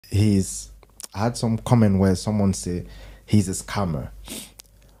he's I had some comment where someone say he's a scammer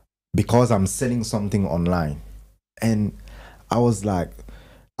because I'm selling something online. And I was like,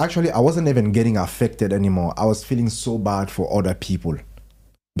 actually, I wasn't even getting affected anymore. I was feeling so bad for other people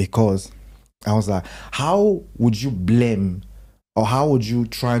because I was like, how would you blame or how would you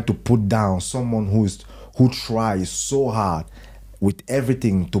try to put down someone who tries so hard with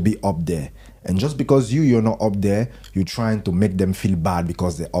everything to be up there? And just because you're not up there, you're trying to make them feel bad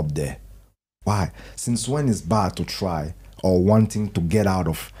because they're up there. Why? Since when is bad to try or wanting to get out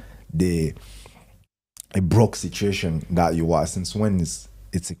of the a broke situation that you are? Since when is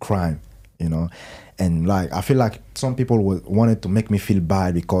it's a crime, you know? And like I feel like some people wanted to make me feel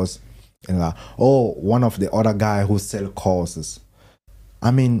bad because like, oh, one of the other guy who sell courses.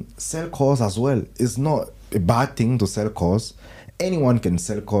 I mean, sell cars as well. It's not a bad thing to sell cars. Anyone can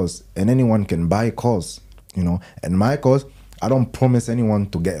sell cars and anyone can buy cars, you know. And my cause, I don't promise anyone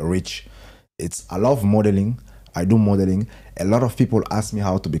to get rich. It's I love modeling. I do modeling. A lot of people ask me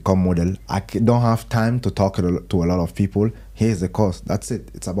how to become model. Don't have time to talk to a lot of people. Here's the course. That's it.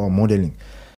 It's about modeling.